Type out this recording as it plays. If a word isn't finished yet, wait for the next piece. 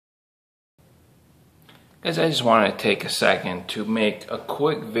Guys, I just want to take a second to make a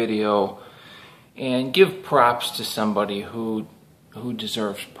quick video and give props to somebody who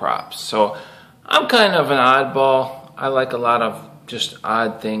deserves props. So I'm kind of an oddball. I like a lot of just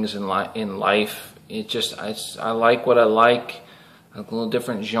odd things in life. I like what I like little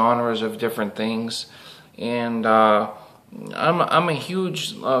different genres of different things, and I'm a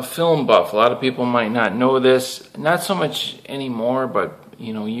huge film buff. A lot of people might not know this, not so much anymore, but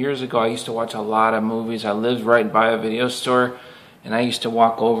you know, years ago I used to watch a lot of movies. I lived right by a video store, and I used to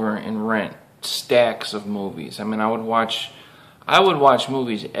walk over and rent stacks of movies. I mean, I would watch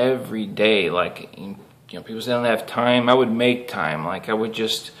movies every day. Like, you know, people say they don't have time. I would make time. Like,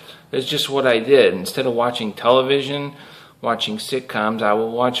 that's just what I did. Instead of watching television, watching sitcoms, I would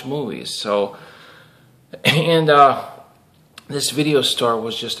watch movies. So, and this video store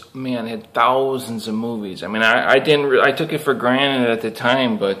was just, man, it had thousands of movies. I mean, I took it for granted at the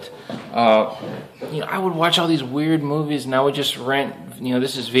time, but you know, I would watch all these weird movies, and I would just rent. You know,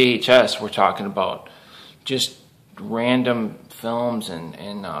 this is VHS we're talking about, just random films,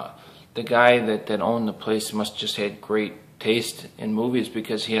 and the guy that owned the place must just had great taste in movies,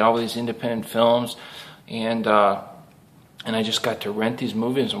 because he had all these independent films, and I just got to rent these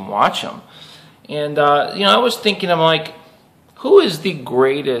movies and watch them. And you know, I was thinking, I'm like, who is the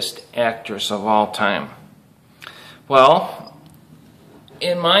greatest actress of all time? Well,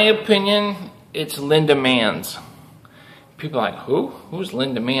 in my opinion, it's Linda Manz. People are like, who? Who's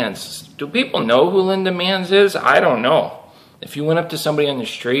Linda Manz? Do people know who Linda Manz is? I don't know. If you went up to somebody on the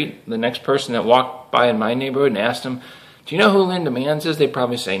street, the next person that walked by in my neighborhood, and asked them, do you know who Linda Manz is? They'd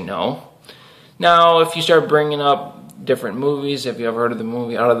probably say no. Now, if you start bringing up different movies, have you ever heard of the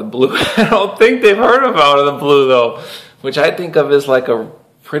movie Out of the Blue? I don't think they've heard of Out of the Blue, though, which I think of as like a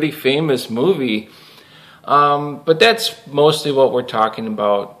pretty famous movie. But that's mostly what we're talking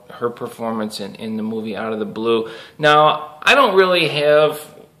about, her performance in the movie Out of the Blue. Now, I don't really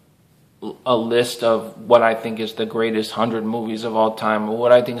have a list of what I think is the greatest 100 movies of all time, or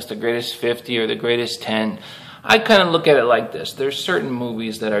what I think is the greatest 50 or the greatest 10. I kind of look at it like this. There's certain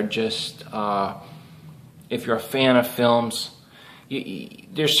movies that are just, if you're a fan of films,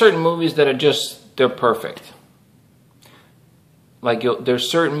 there's certain movies that are just, they're perfect. Like, there's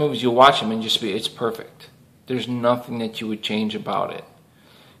certain movies you watch them and just it's perfect. There's nothing that you would change about it.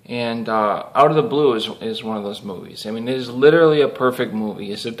 And Out of the Blue is one of those movies. I mean, it is literally a perfect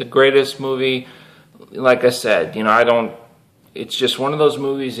movie. Is it the greatest movie? Like I said, you know, it's just one of those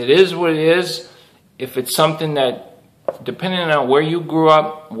movies. It is what it is. If it's something that, depending on where you grew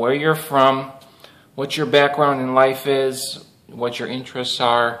up, where you're from, what your background in life is, what your interests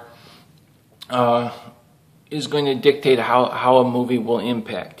are, is going to dictate how a movie will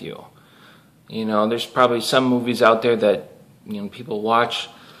impact you. You know, there's probably some movies out there that, you know, people watch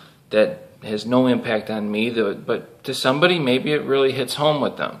that has no impact on me, but to somebody, maybe it really hits home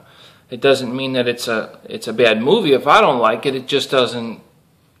with them. It doesn't mean that it's a bad movie. If I don't like it, it just doesn't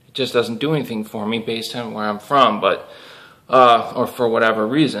do anything for me based on where I'm from, but or for whatever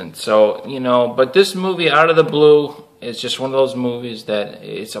reason. So, you know, but this movie Out of the Blue is just one of those movies that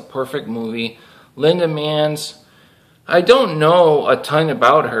it's a perfect movie. Linda Manz, I don't know a ton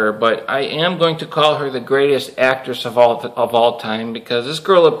about her, but I am going to call her the greatest actress of all time, because this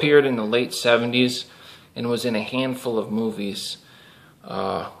girl appeared in the late 70s and was in a handful of movies.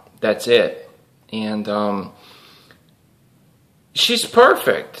 That's it. And she's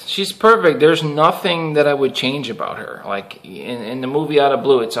perfect. She's perfect. There's nothing that I would change about her. Like, in the movie Out of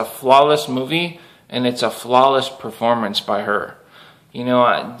Blue, it's a flawless movie, and it's a flawless performance by her. You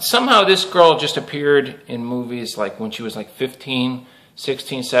know, somehow this girl just appeared in movies like when she was like 15,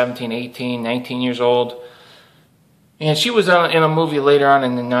 16, 17, 18, 19 years old. And she was in a movie later on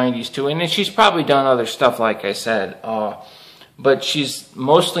in the 90s too. And she's probably done other stuff, like I said. But she's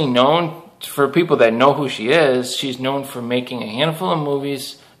mostly known, for people that know who she is, she's known for making a handful of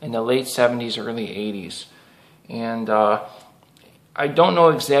movies in the late 70s, early 80s. And I don't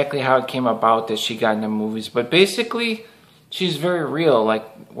know exactly how it came about that she got into movies, but basically, she's very real.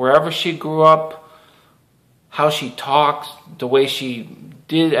 Like, wherever she grew up, how she talked, the way she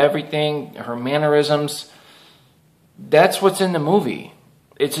did everything, her mannerisms, that's what's in the movie.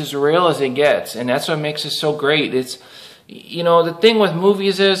 It's as real as it gets, and that's what makes it so great. It's, you know, the thing with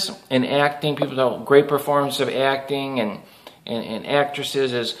movies is, and acting, people talk great performance of acting and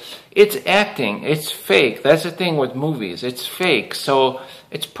actresses, is it's acting. It's fake. That's the thing with movies. It's fake. So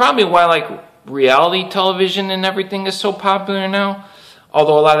it's probably why, like, reality television and everything is so popular now,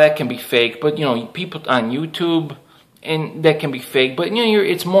 although a lot of that can be fake. But, you know, people on YouTube, and that can be fake, but, you know,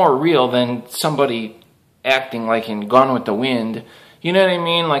 it's more real than somebody acting like in Gone with the Wind. You know what I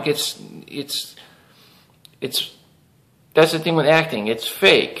mean? Like, it's that's the thing with acting. It's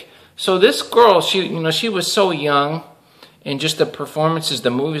fake. So this girl, she was so young, and just the performances,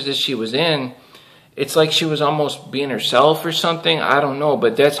 the movies that she was in, it's like she was almost being herself or something. I don't know,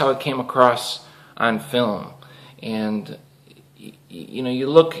 but that's how it came across on film. And you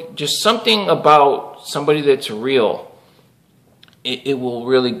look, just something about somebody that's real, it will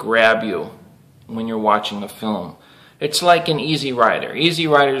really grab you when you're watching a film. It's like an Easy Rider. Easy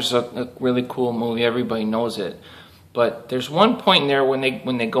Rider is a really cool movie. Everybody knows it. But there's one point in there when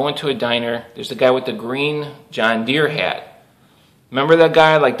they go into a diner, there's the guy with the green John Deere hat. Remember that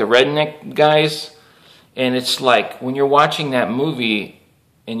guy, like the redneck guys? And it's like, when you're watching that movie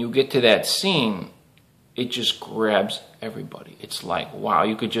and you get to that scene, it just grabs everybody. It's like, wow,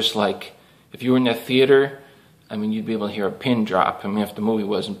 you could just like, if you were in the theater, I mean, you'd be able to hear a pin drop. I mean, if the movie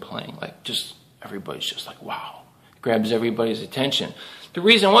wasn't playing, like, just, everybody's just like, wow. It grabs everybody's attention. The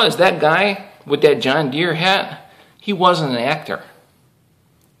reason was, that guy with that John Deere hat, he wasn't an actor.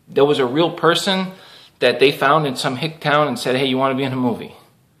 There was a real person that they found in some hick town and said, hey, you want to be in a movie?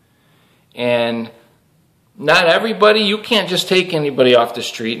 And not everybody, you can't just take anybody off the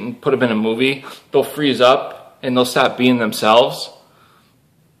street and put them in a movie. They'll freeze up and they'll stop being themselves.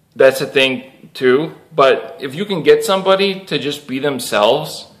 That's a thing too. But if you can get somebody to just be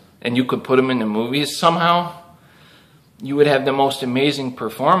themselves and you could put them in the movies somehow, you would have the most amazing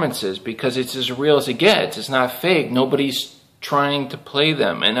performances, because it's as real as it gets. It's not fake. Nobody's trying to play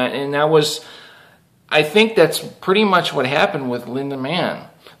them. And I think that's pretty much what happened with Linda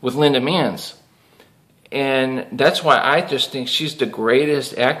Manz. And that's why I just think she's the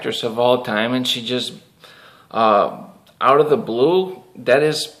greatest actress of all time. And she just, out of the blue, that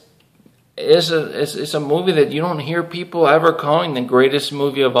is a movie that you don't hear people ever calling the greatest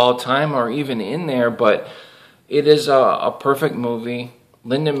movie of all time, or even in there, but it is a perfect movie.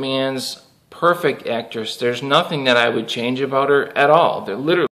 Linda Manz, perfect actress. There's nothing that I would change about her at all. They're literally